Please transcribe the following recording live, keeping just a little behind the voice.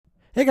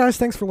Hey guys,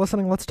 thanks for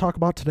listening. Let's talk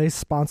about today's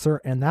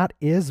sponsor, and that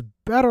is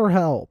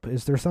BetterHelp.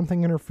 Is there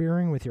something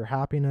interfering with your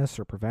happiness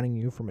or preventing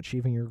you from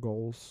achieving your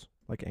goals,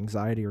 like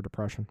anxiety or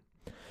depression?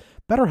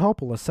 BetterHelp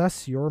will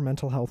assess your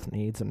mental health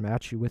needs and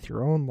match you with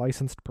your own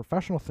licensed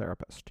professional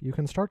therapist. You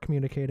can start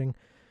communicating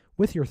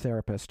with your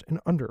therapist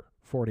in under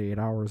 48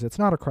 hours. It's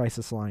not a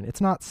crisis line.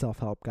 It's not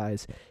self-help,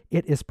 guys.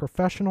 It is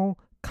professional,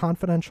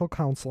 confidential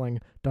counseling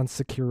done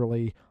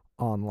securely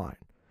online.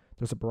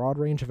 There's a broad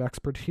range of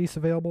expertise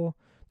available.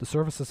 The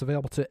service is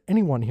available to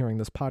anyone hearing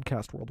this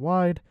podcast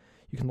worldwide.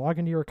 You can log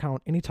into your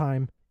account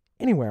anytime,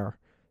 anywhere,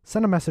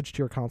 send a message to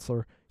your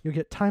counselor. You'll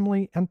get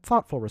timely and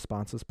thoughtful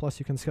responses. Plus,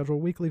 you can schedule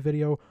weekly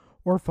video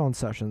or phone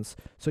sessions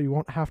so you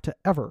won't have to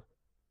ever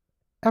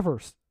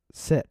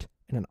sit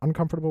in an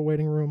uncomfortable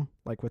waiting room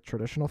like with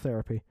traditional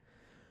therapy.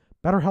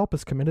 BetterHelp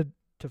is committed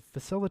to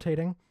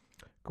facilitating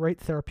great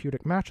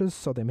therapeutic matches,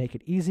 so they make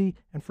it easy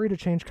and free to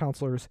change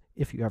counselors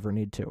if you ever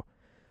need to.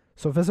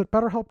 So visit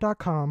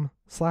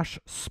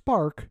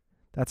betterhelp.com/spark.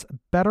 That's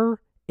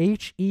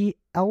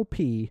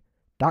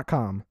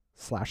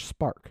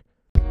betterhelp.com/spark.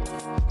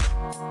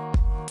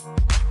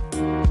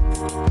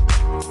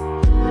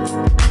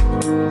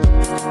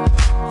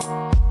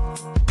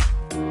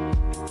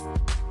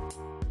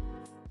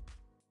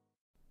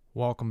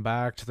 Welcome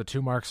back to the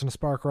Two Marks and a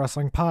Spark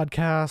Wrestling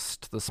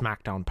Podcast, the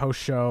SmackDown post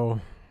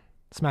show.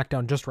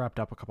 SmackDown just wrapped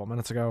up a couple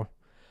minutes ago.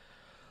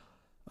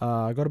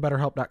 Go to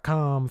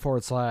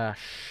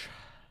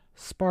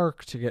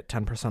betterhelp.com/spark to get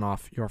 10%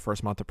 off your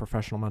first month of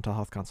professional mental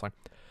health counseling.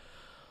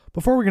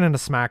 Before we get into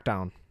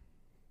SmackDown,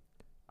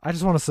 I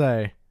just want to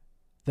say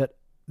that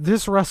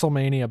this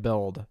WrestleMania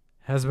build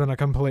has been a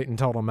complete and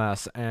total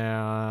mess,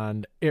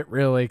 and it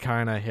really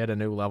kind of hit a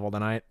new level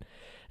tonight.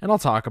 And I'll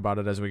talk about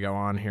it as we go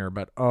on here,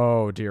 but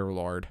oh dear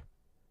Lord,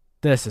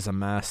 this is a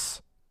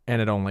mess, and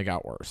it only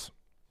got worse.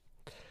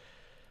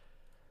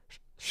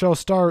 Show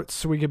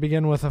starts. We could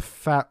begin with a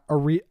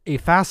Fastlane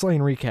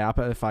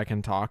recap, if I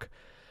can talk.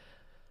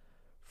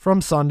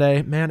 From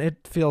Sunday. Man,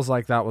 it feels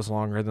like that was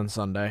longer than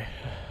Sunday.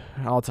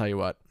 I'll tell you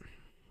what.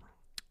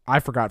 I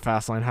forgot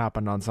Fastlane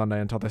happened on Sunday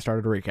until they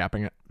started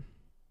recapping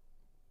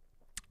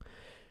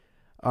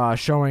it.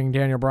 Showing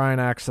Daniel Bryan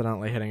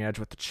accidentally hitting Edge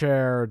with the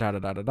chair.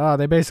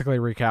 They basically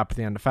recap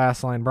the end of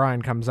Fastlane.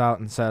 Bryan comes out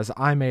and says,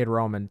 I made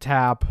Roman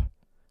tap.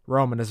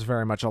 Roman is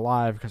very much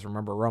alive because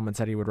remember, Roman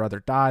said he would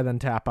rather die than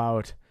tap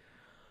out.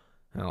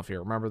 I don't know if you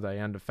remember the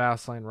end of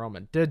Fastlane,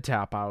 Roman did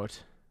tap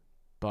out,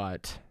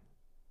 but,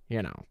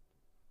 you know.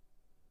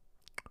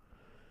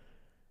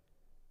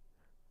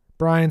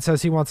 Bryan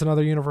says he wants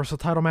another Universal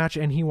title match,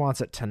 and he wants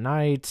it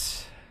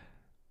tonight.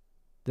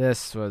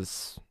 This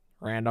was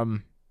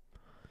random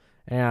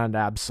and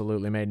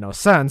absolutely made no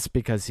sense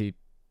because he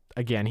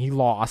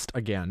lost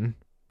again.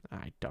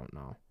 I don't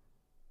know.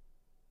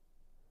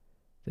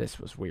 This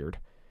was weird.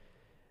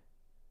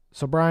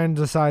 So Bryan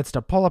decides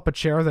to pull up a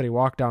chair that he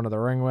walked down to the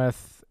ring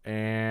with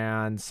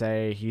and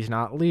say he's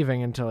not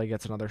leaving until he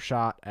gets another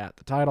shot at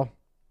the title.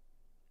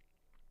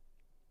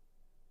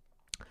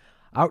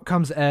 Out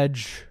comes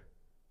Edge.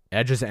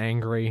 Edge is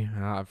angry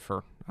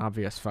for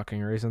obvious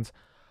fucking reasons.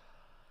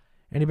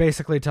 And he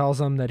basically tells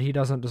him that he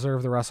doesn't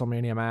deserve the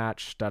WrestleMania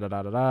match.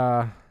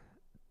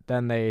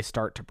 Then they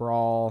start to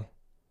brawl.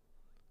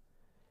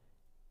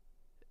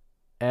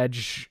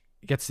 Edge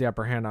gets the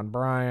upper hand on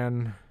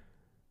Bryan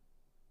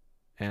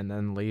and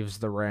then leaves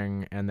the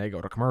ring, and they go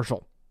to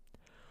commercial.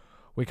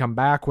 We come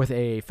back with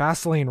a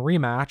Fastlane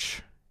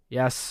rematch.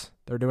 Yes,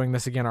 they're doing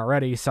this again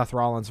already. Seth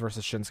Rollins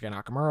versus Shinsuke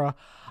Nakamura.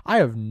 I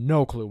have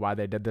no clue why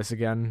they did this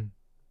again,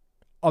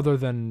 other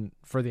than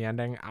for the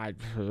ending.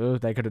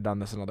 They could have done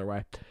this another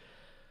way.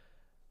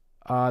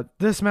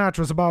 This match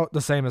was about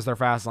the same as their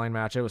Fastlane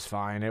match. It was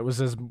fine. It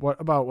was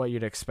about what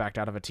you'd expect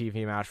out of a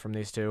TV match from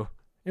these two.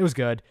 It was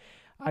good.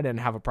 I didn't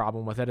have a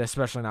problem with it,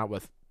 especially not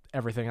with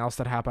everything else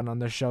that happened on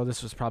this show.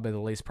 This was probably the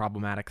least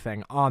problematic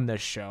thing on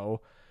this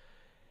show.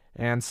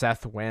 And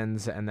Seth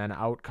wins, and then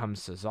out comes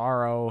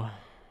Cesaro.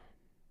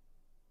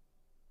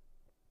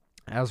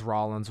 As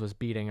Rollins was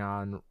beating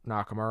on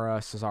Nakamura,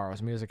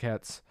 Cesaro's music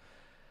hits.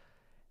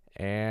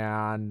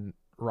 And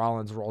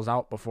Rollins rolls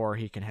out before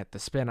he can hit the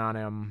spin on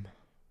him.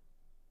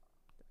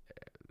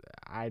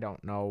 I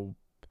don't know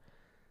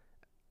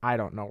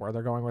where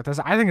they're going with this.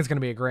 I think it's going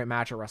to be a great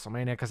match at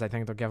WrestleMania because I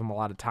think they'll give him a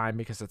lot of time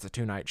because it's a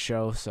 2-night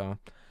show. So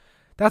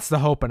that's the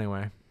hope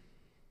anyway.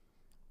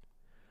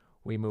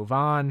 We move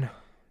on.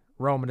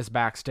 Roman is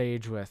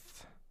backstage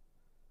with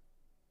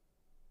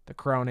the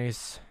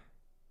cronies.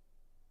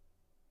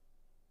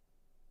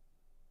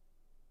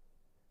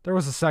 There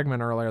was a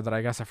segment earlier that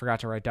I guess I forgot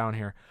to write down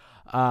here.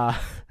 I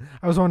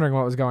was wondering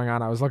what was going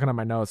on. I was looking at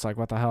my notes like,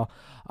 what the hell?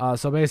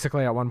 So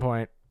basically at one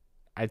point,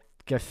 I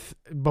guess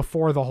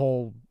before the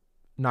whole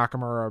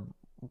Nakamura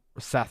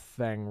Seth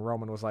thing,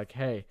 Roman was like,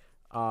 hey,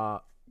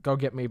 go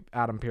get me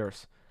Adam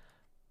Pearce.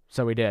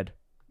 So he did.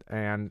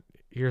 And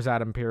here's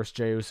Adam Pearce.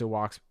 Jey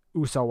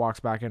Uso walks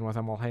back in with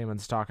him while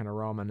Heyman's talking to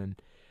Roman, and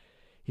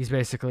he's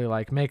basically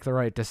like, make the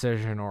right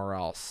decision or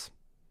else.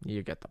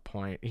 You get the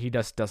point. He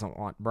just doesn't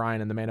want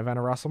Bryan in the main event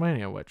of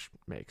WrestleMania, which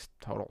makes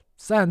total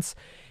sense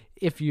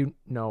if you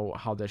know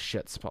how this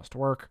shit's supposed to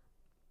work.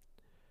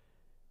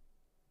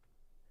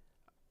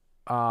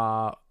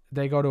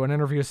 They go to an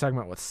interview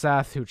segment with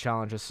Seth, who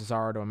challenges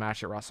Cesaro to a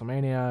match at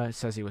WrestleMania. He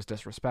says he was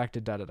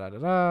disrespected,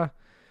 da-da-da-da-da.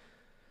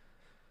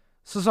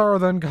 Cesaro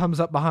then comes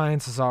up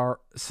behind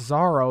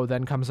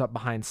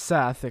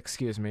Seth,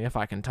 excuse me, if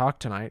I can talk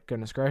tonight,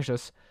 goodness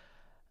gracious.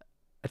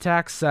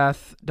 Attacks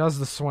Seth, does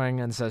the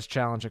swing, and says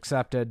challenge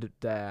accepted,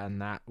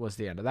 and that was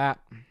the end of that.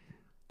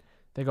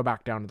 They go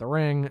back down to the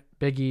ring.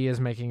 Big E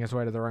is making his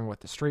way to the ring with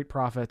the Street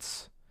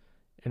Profits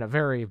in a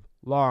very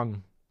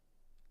long,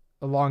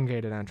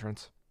 elongated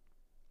entrance.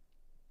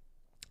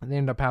 And they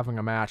end up having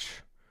a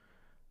match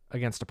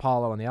against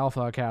Apollo and the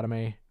Alpha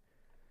Academy.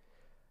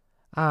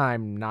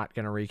 I'm not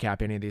going to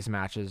recap any of these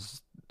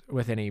matches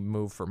with any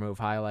move-for-move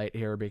highlight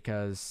here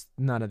because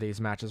none of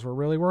these matches were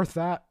really worth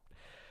that.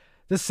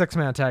 This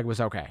six-man tag was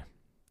okay.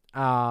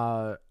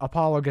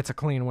 Apollo gets a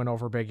clean win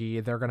over Big E.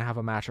 They're going to have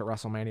a match at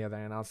WrestleMania.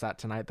 They announced that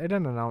tonight. They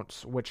didn't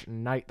announce which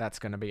night that's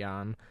going to be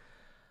on,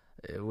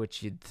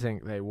 which you'd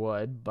think they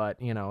would. But,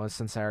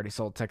 since I already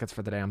sold tickets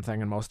for the damn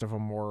thing and most of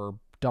them were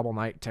double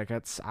night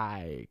tickets,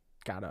 I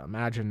got to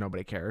imagine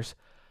nobody cares.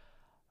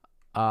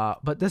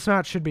 But this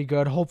match should be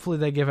good. Hopefully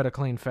they give it a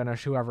clean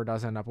finish, whoever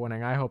does end up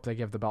winning. I hope they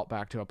give the belt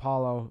back to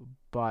Apollo,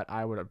 but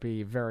I would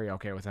be very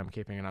okay with them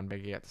keeping it on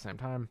Big E at the same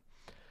time.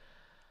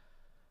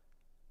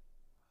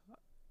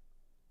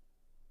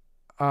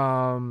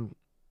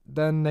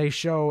 Then they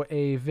show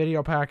a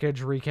video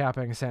package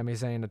recapping Sami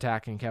Zayn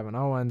attacking Kevin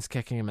Owens,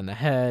 kicking him in the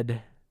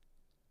head.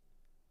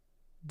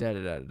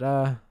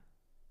 Da-da-da-da-da.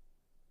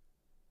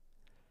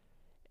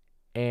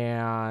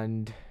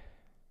 And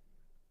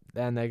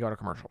then they go to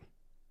commercial.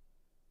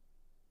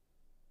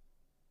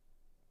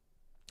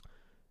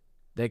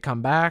 They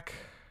come back.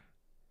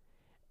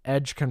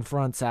 Edge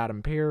confronts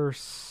Adam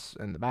Pearce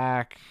in the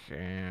back,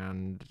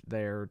 and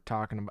they're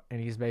talking about,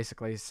 and he's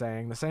basically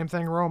saying the same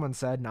thing Roman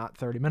said not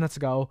 30 minutes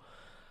ago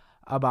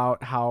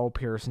about how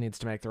Pearce needs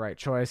to make the right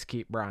choice,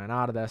 keep Bryan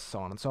out of this, so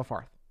on and so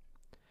forth.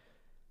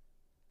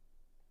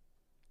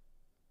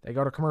 They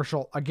go to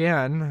commercial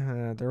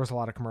again. There was a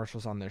lot of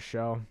commercials on this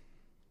show.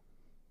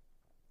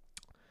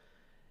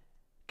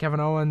 Kevin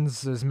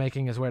Owens is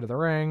making his way to the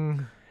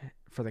ring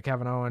for the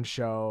Kevin Owens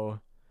show,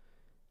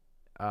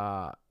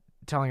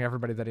 telling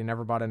everybody that he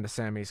never bought into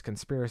Sammy's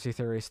conspiracy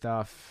theory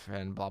stuff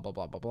and blah, blah,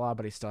 blah, blah, blah,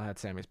 but he still had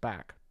Sammy's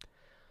back.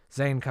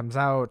 Zayn comes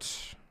out,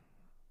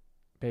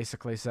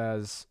 basically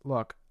says,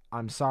 look,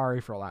 I'm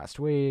sorry for last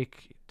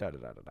week,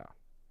 da-da-da-da-da.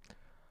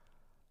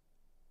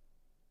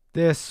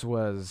 This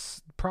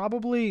was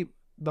probably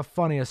the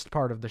funniest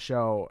part of the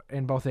show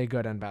in both a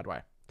good and bad way,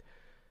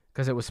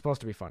 because it was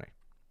supposed to be funny.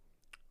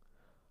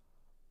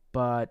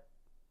 But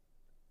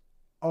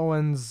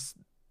Owens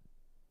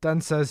then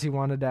says he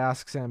wanted to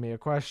ask Sammy a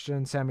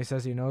question. Sammy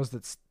says he knows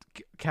that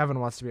Kevin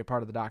wants to be a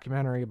part of the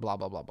documentary, blah,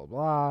 blah, blah, blah,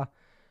 blah.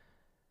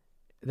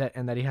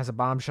 That he has a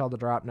bombshell to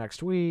drop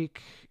next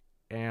week,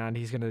 and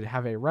he's going to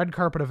have a red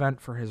carpet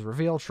event for his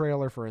reveal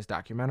trailer for his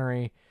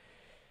documentary,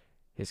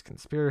 his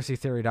conspiracy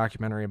theory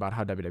documentary about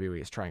how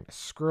WWE is trying to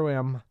screw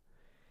him.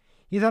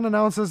 He then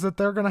announces that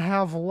they're going to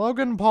have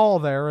Logan Paul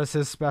there as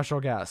his special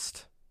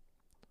guest.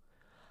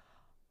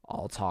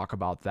 I'll talk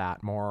about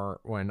that more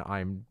when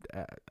I'm...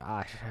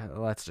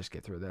 let's just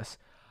get through this.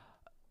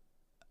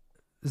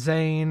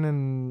 Zayn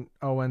and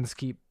Owens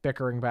keep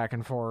bickering back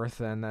and forth,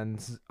 and then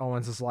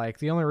Owens is like,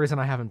 the only reason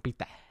I haven't beat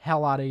the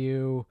hell out of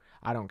you,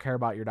 I don't care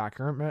about your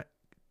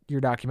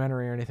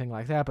documentary or anything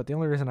like that, but the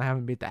only reason I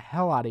haven't beat the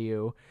hell out of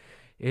you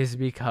is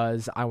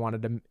because I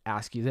wanted to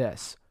ask you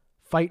this.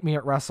 Fight me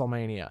at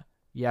WrestleMania,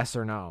 yes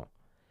or no?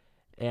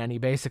 And he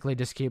basically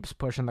just keeps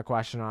pushing the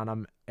question on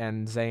him,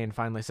 and Zayn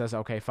finally says,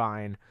 okay,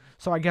 fine.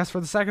 So I guess for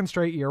the second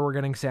straight year, we're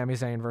getting Sami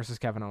Zayn versus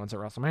Kevin Owens at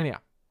WrestleMania.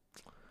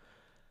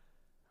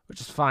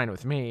 Which is fine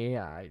with me.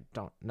 I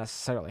don't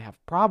necessarily have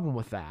a problem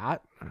with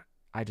that.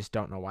 I just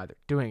don't know why they're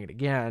doing it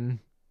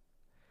again.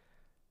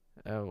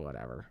 Oh,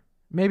 whatever.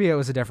 Maybe it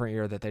was a different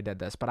year that they did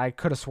this, but I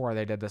could have swore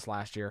they did this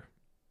last year.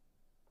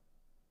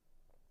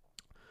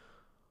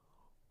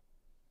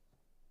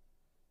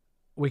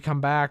 We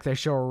come back, they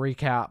show a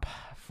recap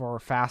for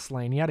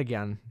Fastlane yet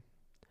again,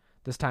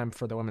 this time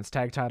for the women's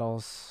tag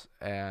titles,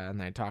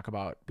 and they talk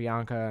about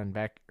Bianca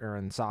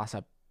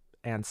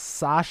and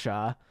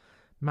Sasha.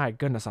 My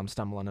goodness, I'm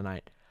stumbling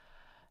tonight.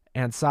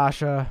 And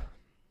Sasha,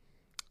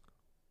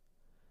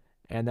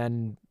 and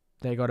then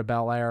they go to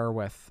Belair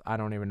with, I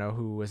don't even know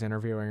who was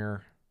interviewing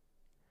her,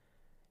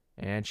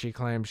 and she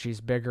claims she's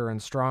bigger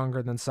and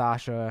stronger than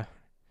Sasha,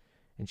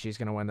 and she's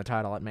going to win the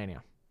title at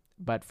Mania.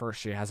 But first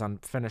she has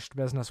unfinished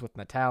business with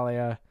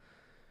Natalya.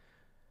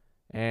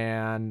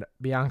 And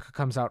Bianca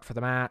comes out for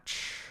the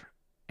match.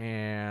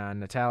 And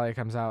Natalya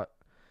comes out.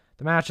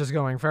 The match is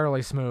going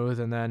fairly smooth.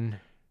 And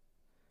then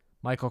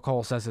Michael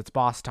Cole says it's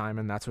boss time.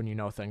 And that's when you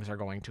know things are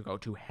going to go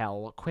to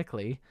hell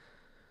quickly.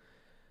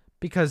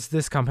 Because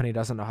this company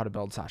doesn't know how to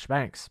build Sasha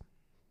Banks.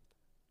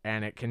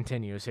 And it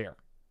continues here.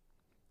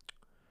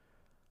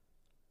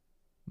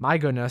 My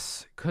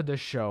goodness, could this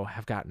show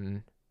have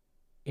gotten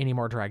any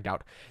more dragged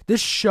out? This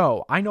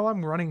show, I know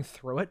I'm running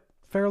through it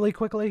fairly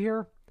quickly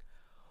here,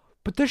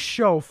 but this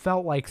show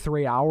felt like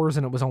 3 hours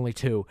and it was only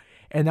 2.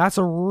 And that's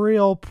a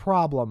real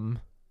problem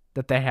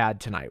that they had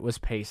tonight, was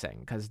pacing,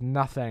 because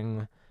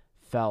nothing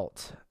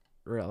felt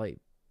really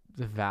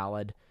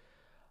valid.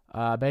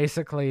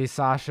 Basically,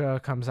 Sasha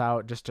comes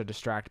out just to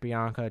distract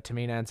Bianca.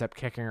 Tamina ends up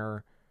kicking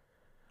her.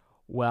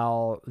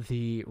 Well,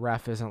 the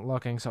ref isn't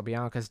looking, so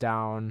Bianca's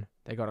down.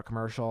 They go to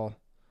commercial.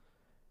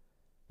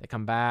 They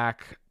come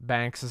back.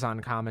 Banks is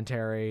on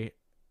commentary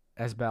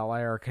as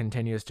Belair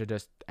continues to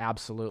just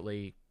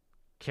absolutely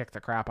kick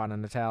the crap out of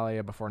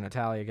Natalya before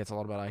Natalya gets a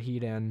little bit of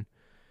heat in.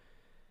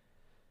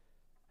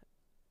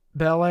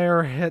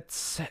 Belair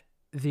hits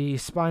the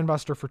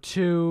spinebuster for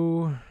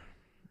 2.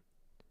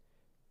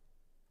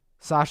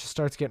 Sasha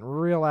starts getting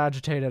real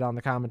agitated on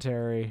the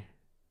commentary.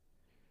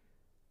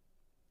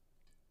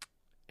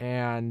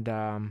 And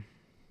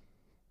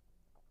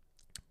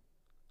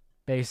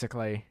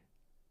basically,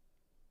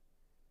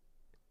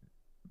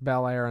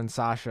 Belair and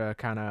Sasha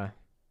kind of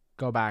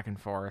go back and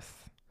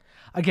forth.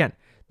 Again,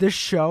 this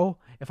show,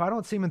 if I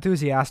don't seem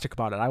enthusiastic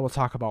about it, I will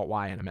talk about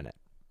why in a minute.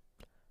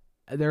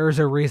 There's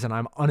a reason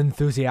I'm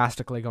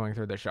unenthusiastically going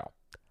through this show.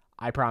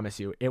 I promise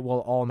you, it will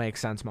all make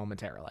sense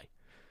momentarily.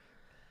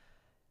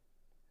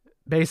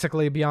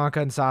 Basically,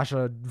 Bianca and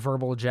Sasha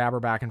verbal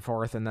jabber back and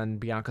forth, and then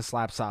Bianca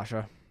slaps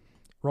Sasha,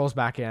 rolls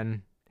back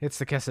in, hits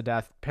the kiss of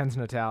death, pins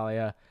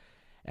Natalya,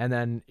 and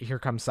then here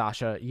comes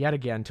Sasha yet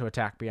again to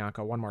attack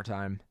Bianca one more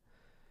time.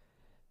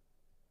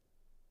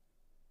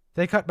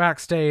 They cut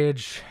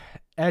backstage.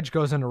 Edge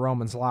goes into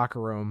Roman's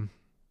locker room.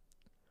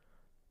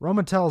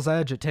 Roman tells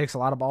Edge it takes a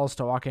lot of balls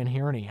to walk in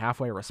here, and he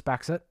halfway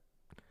respects it.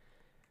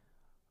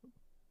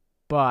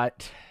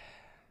 But,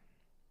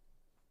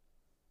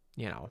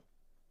 you know,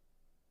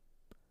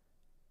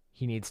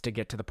 he needs to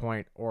get to the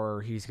point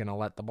or he's going to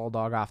let the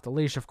Bulldog off the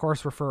leash, of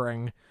course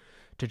referring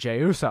to Jey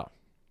Uso.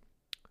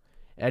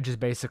 Edge is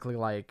basically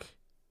like,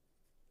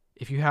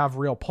 if you have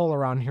real pull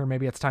around here,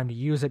 maybe it's time to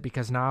use it,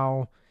 because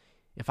now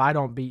if I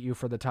don't beat you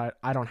for the title,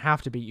 I don't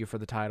have to beat you for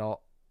the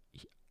title.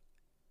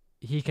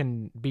 He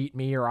can beat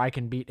me or I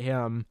can beat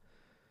him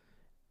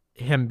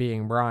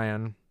being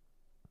Bryan,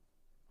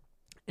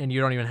 and you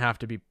don't even have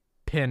to be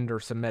pinned or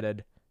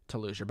submitted to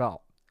lose your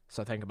belt.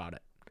 So think about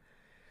it.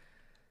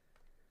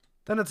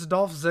 Then it's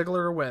Dolph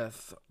Ziggler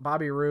with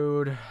Bobby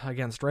Roode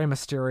against Rey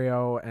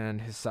Mysterio and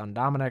his son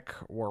Dominic,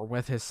 or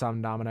with his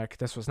son Dominic.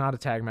 This was not a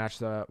tag match.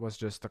 That was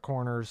just the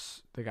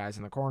corners. The guys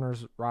in the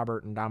corners,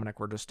 Robert and Dominic,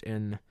 were just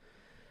in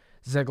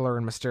Ziggler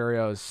and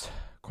Mysterio's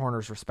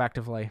corners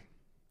respectively.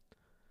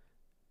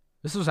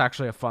 This was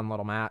actually a fun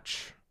little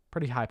match.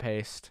 Pretty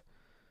high-paced.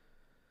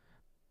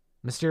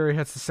 Mysterio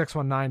hits the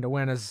 619 to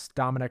win as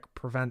Dominic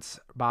prevents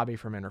Bobby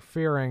from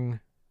interfering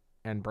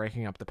and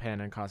breaking up the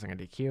pin and causing a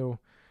DQ.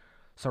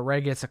 So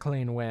Rey gets a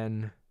clean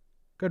win.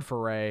 Good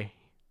for Rey.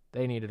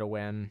 They needed a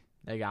win.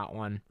 They got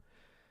one.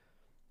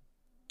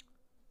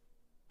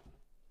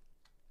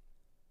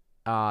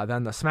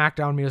 Then the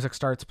SmackDown music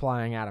starts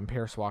playing. Adam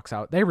Pearce walks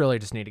out. They really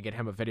just need to get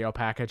him a video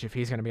package. If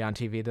he's going to be on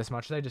TV this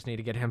much, they just need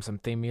to get him some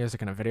theme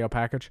music and a video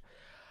package.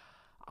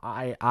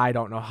 I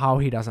don't know how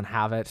he doesn't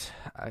have it.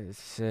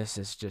 This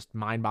is just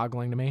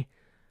mind-boggling to me.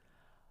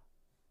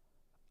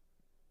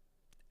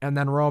 And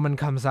then Roman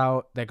comes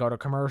out. They go to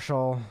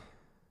commercial.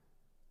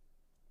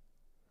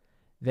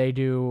 They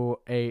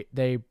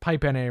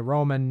pipe in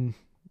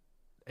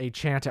a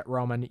chant at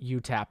Roman, "You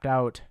tapped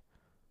out."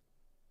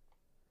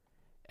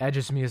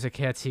 Edge's music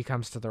hits. He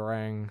comes to the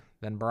ring.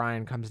 Then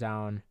Bryan comes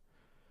down.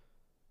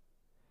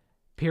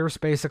 Pearce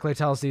basically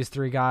tells these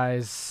three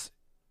guys,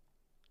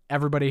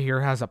 everybody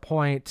here has a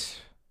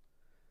point,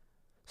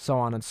 so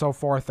on and so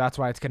forth. That's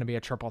why it's going to be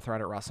a triple threat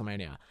at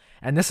WrestleMania.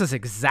 And this is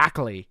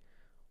exactly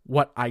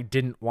what I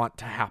didn't want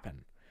to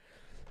happen.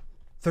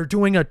 They're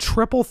doing a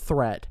triple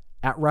threat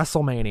at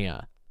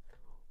WrestleMania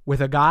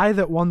with a guy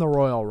that won the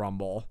Royal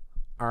Rumble,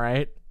 all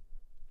right?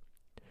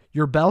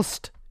 Your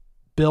best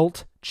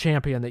built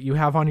champion that you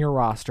have on your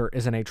roster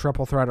is in a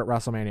triple threat at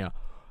WrestleMania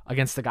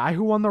against the guy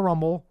who won the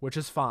Rumble, which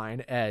is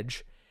fine,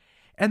 Edge,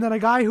 and then a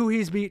guy who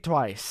he's beat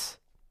twice.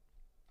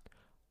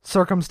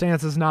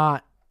 Circumstances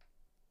not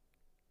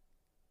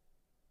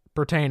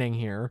pertaining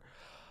here.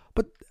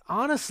 But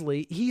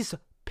honestly, he's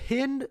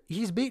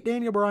beat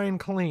Daniel Bryan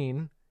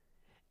clean,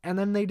 and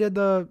then they did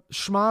the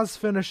schmaz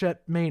finish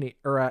at Mania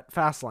or at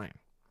Fastlane.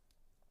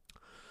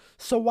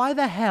 So why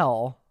the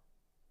hell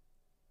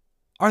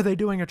are they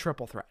doing a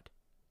triple threat?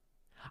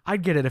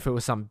 I'd get it if it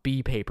was some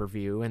B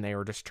pay-per-view and they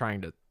were just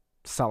trying to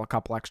sell a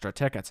couple extra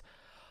tickets.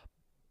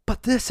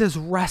 But this is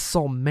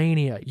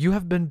WrestleMania. You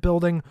have been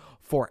building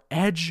for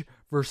Edge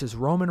versus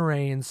Roman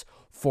Reigns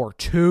for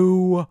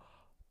 2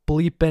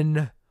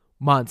 bleeping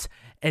months.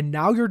 And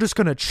now you're just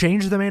going to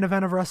change the main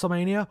event of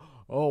WrestleMania?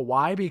 Oh,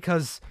 why?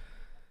 Because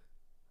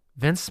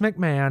Vince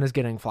McMahon is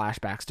getting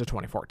flashbacks to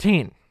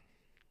 2014.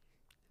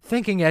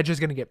 Thinking Edge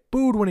is going to get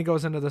booed when he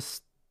goes into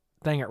this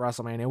thing at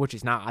WrestleMania, which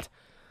he's not.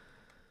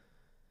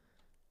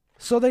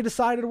 So they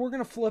decided we're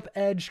going to flip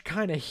Edge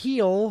kind of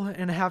heel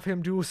and have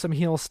him do some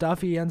heel stuff.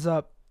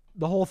 The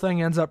whole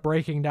thing ends up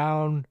breaking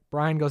down.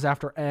 Bryan goes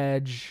after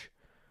Edge.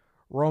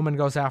 Roman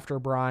goes after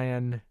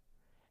Bryan.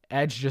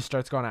 Edge just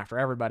starts going after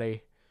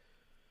everybody.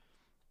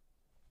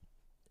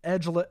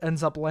 Edge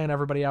ends up laying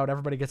everybody out.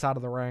 Everybody gets out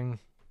of the ring.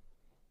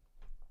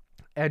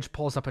 Edge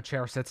pulls up a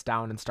chair, sits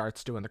down, and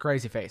starts doing the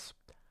crazy face.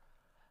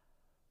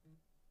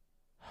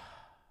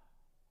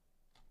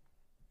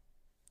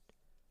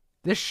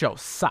 This show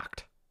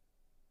sucked.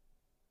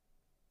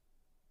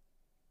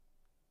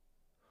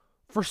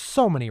 For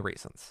so many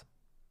reasons.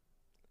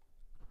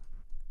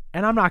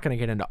 And I'm not going to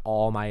get into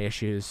all my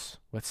issues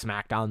with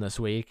SmackDown this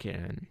week,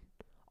 and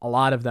a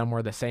lot of them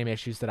were the same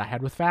issues that I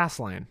had with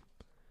Fastlane.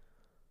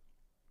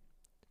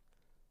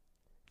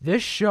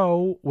 This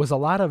show was a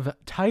lot of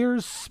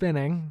tires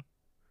spinning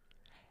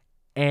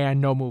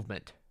and no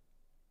movement.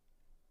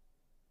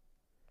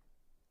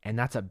 And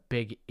that's a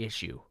big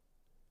issue.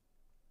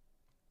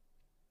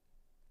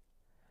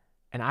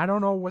 And I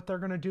don't know what they're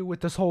going to do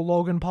with this whole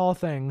Logan Paul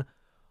thing,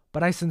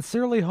 but I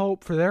sincerely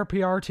hope for their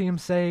PR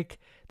team's sake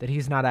that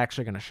he's not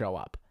actually going to show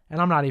up. And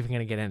I'm not even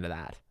going to get into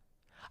that.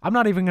 I'm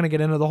not even going to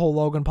get into the whole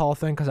Logan Paul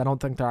thing because I don't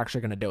think they're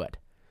actually going to do it.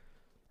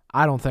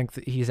 I don't think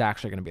that he's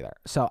actually going to be there.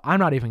 So I'm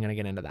not even going to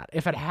get into that.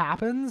 If it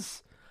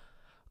happens,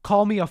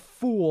 call me a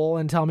fool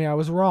and tell me I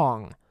was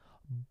wrong.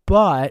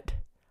 But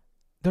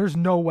there's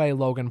no way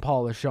Logan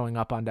Paul is showing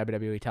up on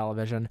WWE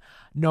television.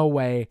 No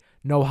way,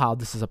 no how.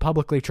 This is a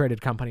publicly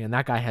traded company, and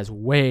that guy has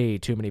way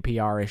too many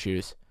PR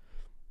issues.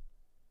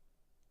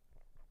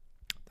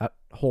 That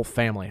whole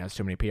family has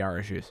too many PR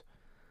issues.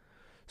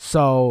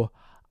 So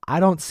I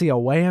don't see a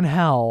way in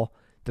hell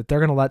that they're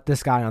going to let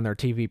this guy on their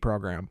TV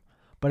program.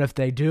 But if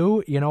they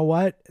do, you know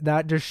what?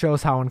 That just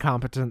shows how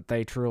incompetent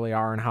they truly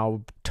are and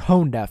how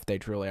tone deaf they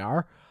truly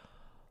are.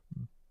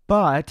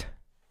 But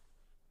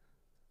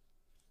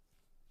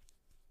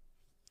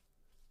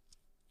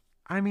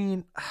I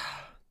mean,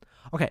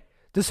 okay,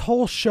 this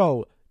whole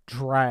show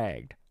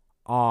dragged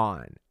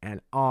on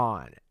and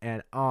on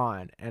and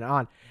on and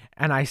on.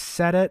 And I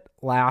said it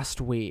last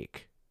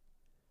week.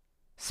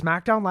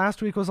 SmackDown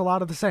last week was a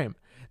lot of the same.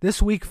 This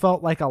week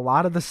felt like a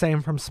lot of the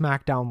same from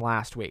SmackDown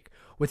last week,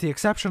 with the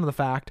exception of the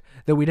fact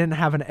that we didn't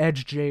have an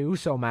Edge Jey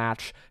Uso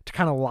match to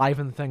kind of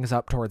liven things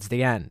up towards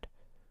the end.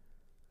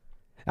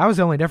 That was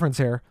the only difference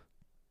here.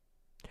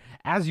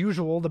 As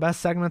usual, the best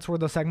segments were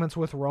the segments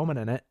with Roman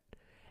in it,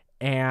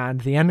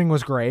 and the ending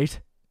was great.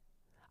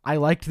 I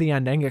liked the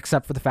ending,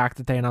 except for the fact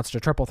that they announced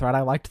a triple threat.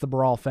 I liked the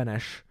brawl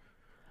finish.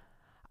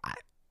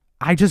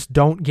 I just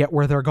don't get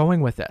where they're going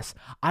with this.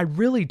 I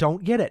really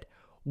don't get it.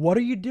 What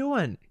are you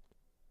doing?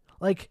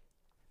 Like,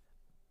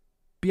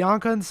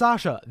 Bianca and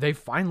Sasha, they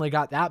finally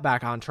got that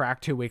back on track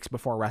 2 weeks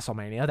before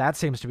WrestleMania. That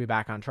seems to be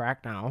back on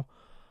track now,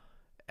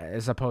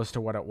 as opposed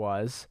to what it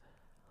was.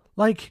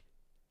 Like,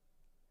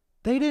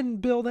 they didn't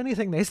build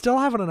anything. They still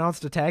haven't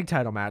announced a tag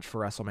title match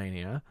for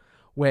WrestleMania,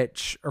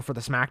 or for the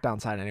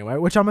SmackDown side anyway,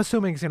 which I'm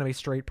assuming is going to be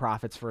straight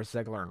profits for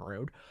Ziggler and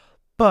Rude.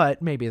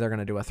 But maybe they're going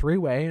to do a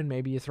 3-way, and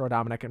maybe you throw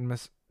Dominic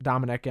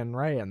and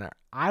Rey in there.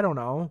 I don't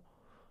know.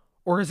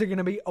 Or is it going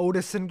to be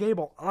Otis and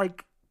Gable?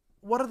 Like,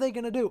 what are they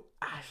going to do?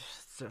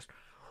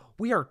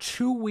 We are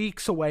 2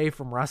 weeks away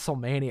from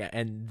WrestleMania,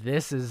 and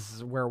this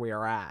is where we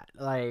are at.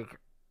 Like,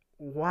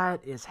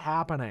 what is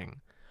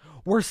happening?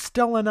 We're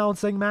still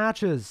announcing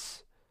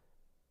matches.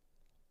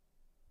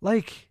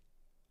 Like,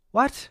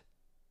 what?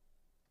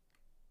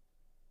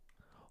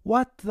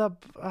 What the...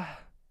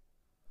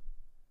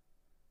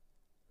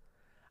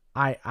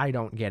 I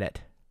don't get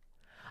it.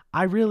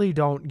 I really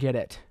don't get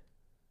it.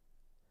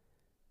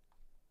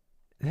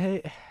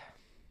 And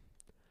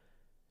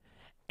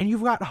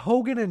you've got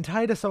Hogan and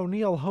Titus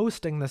O'Neil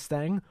hosting this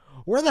thing.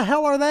 Where the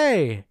hell are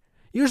they?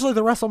 Usually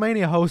the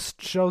WrestleMania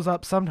host shows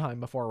up sometime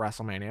before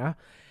WrestleMania,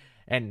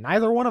 and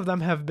neither one of them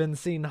have been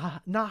seen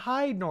not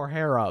hide nor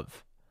hair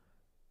of.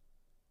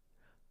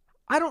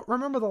 I don't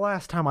remember the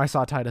last time I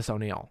saw Titus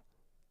O'Neil,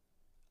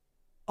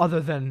 other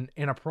than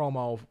in a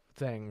promo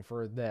thing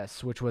for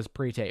this, which was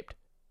pre-taped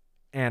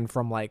and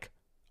from like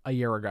a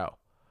year ago.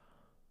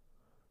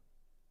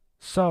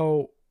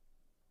 So,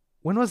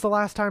 when was the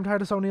last time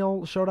Titus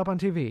O'Neil showed up on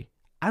TV?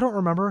 I don't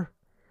remember.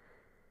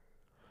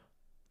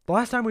 The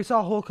last time we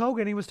saw Hulk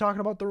Hogan, he was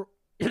talking about the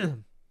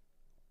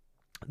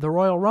the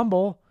Royal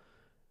Rumble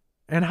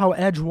and how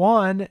Edge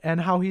won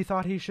and how he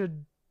thought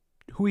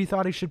who he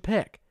thought he should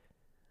pick.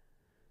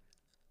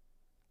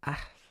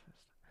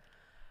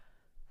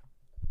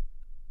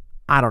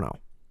 I don't know.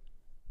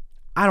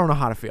 I don't know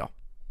how to feel.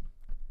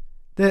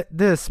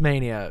 This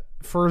Mania,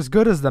 for as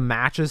good as the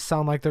matches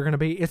sound like they're going to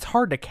be, it's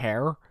hard to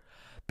care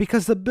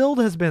because the build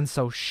has been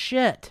so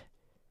shit.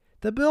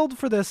 The build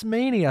for this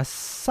Mania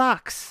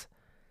sucks.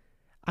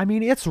 I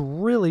mean, it's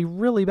really,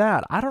 really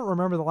bad. I don't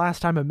remember the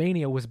last time a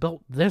Mania was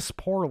built this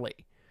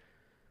poorly.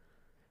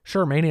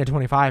 Sure, Mania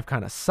 25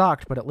 kind of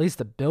sucked, but at least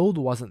the build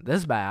wasn't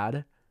this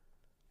bad.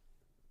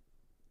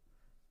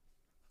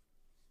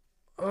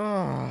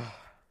 Ugh.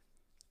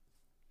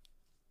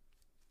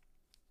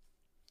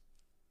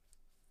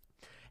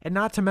 And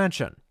not to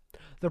mention,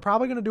 they're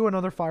probably going to do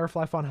another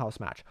Firefly Funhouse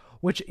match,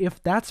 which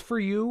if that's for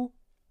you,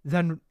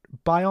 then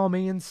by all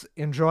means,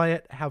 enjoy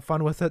it, have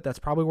fun with it. That's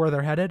probably where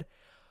they're headed.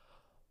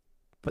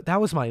 But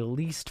that was my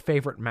least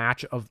favorite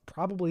match of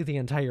probably the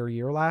entire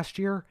year last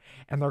year,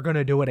 and they're going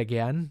to do it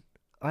again.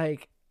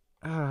 Like,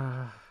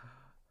 and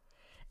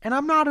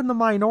I'm not in the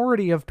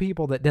minority of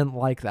people that didn't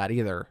like that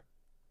either.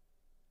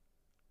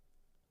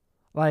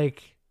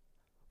 Like,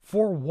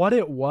 for what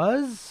it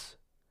was,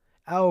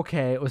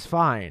 okay, it was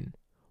fine.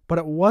 But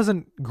it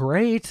wasn't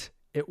great.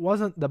 It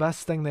wasn't the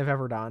best thing they've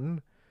ever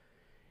done.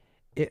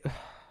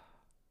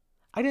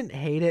 I didn't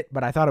hate it,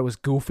 but I thought it was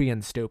goofy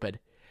and stupid.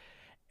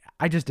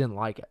 I just didn't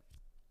like it.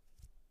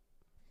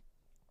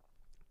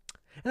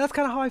 And that's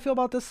kind of how I feel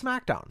about this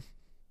SmackDown.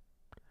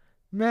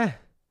 Meh.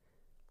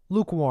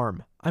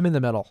 Lukewarm. I'm in the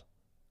middle.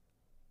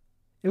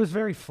 It was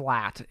very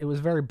flat. It was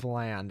very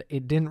bland.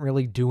 It didn't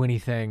really do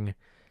anything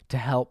to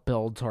help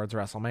build towards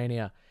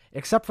WrestleMania,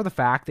 except for the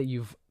fact that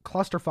you've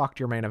clusterfucked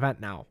your main event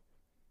now.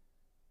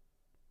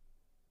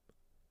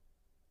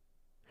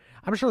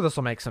 I'm sure this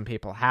will make some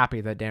people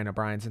happy that Daniel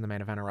Bryan's in the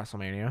main event of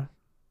WrestleMania.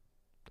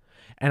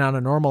 And on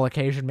a normal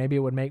occasion, maybe it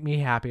would make me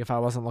happy if I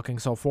wasn't looking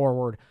so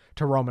forward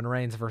to Roman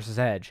Reigns versus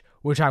Edge,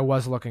 which I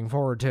was looking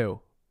forward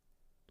to.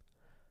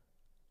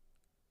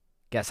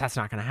 Guess that's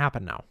not going to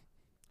happen now.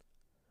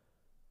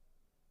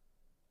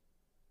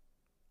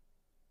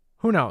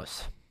 Who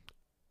knows?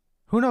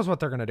 Who knows what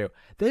they're going to do?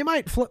 They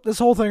might flip this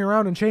whole thing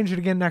around and change it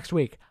again next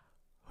week.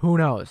 Who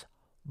knows?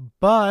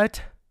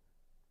 But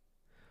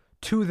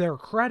to their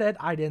credit,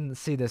 I didn't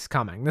see this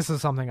coming. This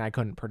is something I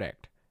couldn't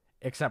predict,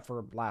 except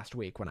for last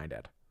week when I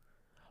did.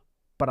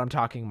 But I'm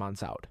talking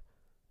months out.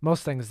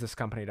 Most things this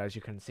company does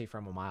you can see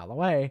from a mile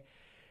away.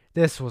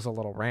 This was a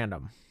little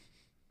random.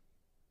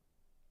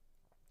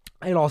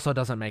 It also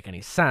doesn't make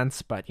any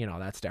sense, but, you know,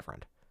 that's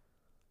different.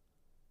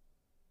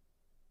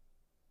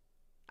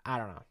 I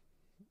don't know.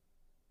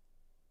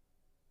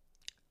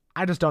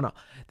 I just don't know.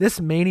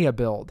 This Mania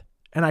build,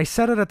 and I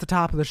said it at the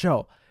top of the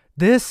show,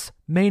 this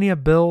Mania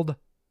build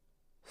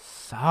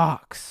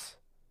sucks.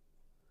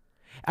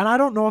 And I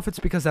don't know if it's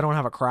because they don't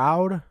have a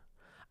crowd.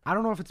 I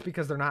don't know if it's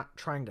because they're not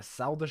trying to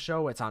sell the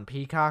show. It's on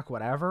Peacock,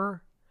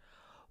 whatever.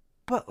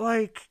 But,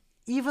 like,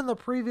 even the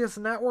previous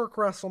network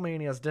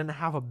WrestleManias didn't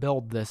have a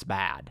build this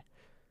bad.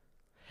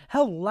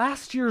 Hell,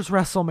 last year's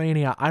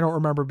WrestleMania, I don't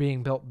remember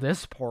being built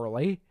this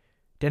poorly.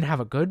 Didn't have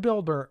a good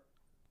build or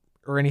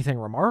anything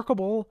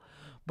remarkable,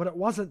 but it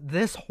wasn't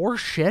this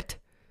horseshit.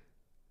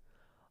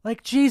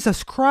 Like,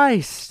 Jesus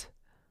Christ.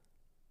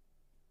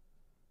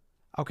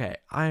 Okay,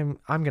 I'm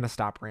going to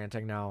stop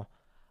ranting now.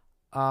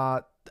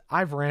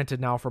 I've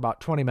ranted now for about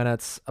 20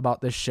 minutes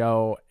about this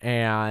show,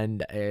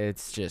 and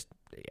it's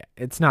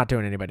not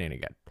doing anybody any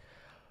good.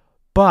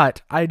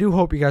 But I do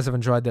hope you guys have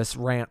enjoyed this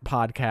rant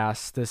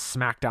podcast, this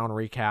SmackDown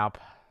recap.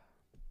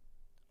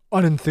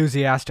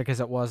 Unenthusiastic as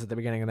it was at the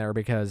beginning there,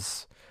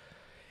 because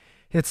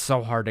it's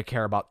so hard to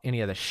care about any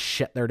of the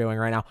shit they're doing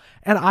right now.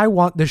 And I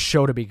want this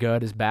show to be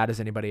good as bad as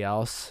anybody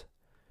else.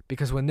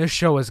 Because when this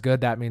show is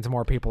good, that means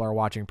more people are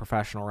watching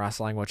professional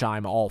wrestling, which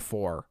I'm all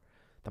for.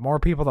 The more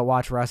people that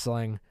watch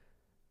wrestling,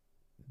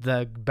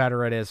 the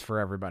better it is for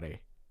everybody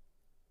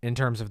in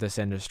terms of this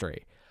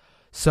industry.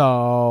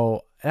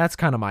 So that's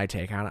kind of my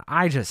take on it.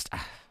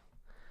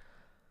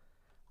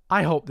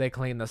 I hope they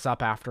clean this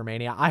up after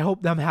Mania. I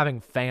hope them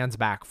having fans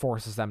back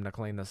forces them to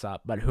clean this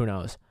up, but who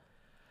knows?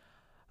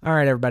 All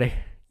right, everybody.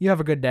 You have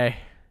a good day.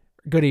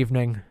 Good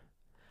evening.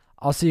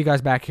 I'll see you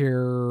guys back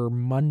here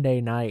Monday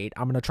night.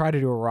 I'm going to try to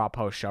do a Raw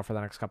post show for the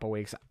next couple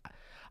weeks.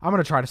 I'm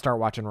going to try to start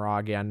watching Raw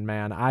again,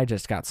 man. I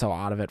just got so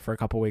out of it for a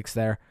couple weeks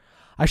there.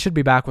 I should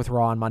be back with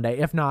Raw on Monday.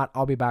 If not,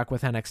 I'll be back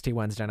with NXT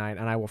Wednesday night,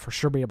 and I will for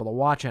sure be able to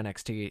watch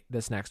NXT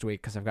this next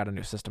week because I've got a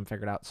new system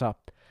figured out. So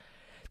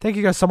thank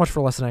you guys so much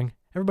for listening.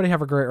 Everybody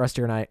have a great rest of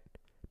your night.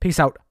 Peace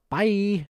out. Bye.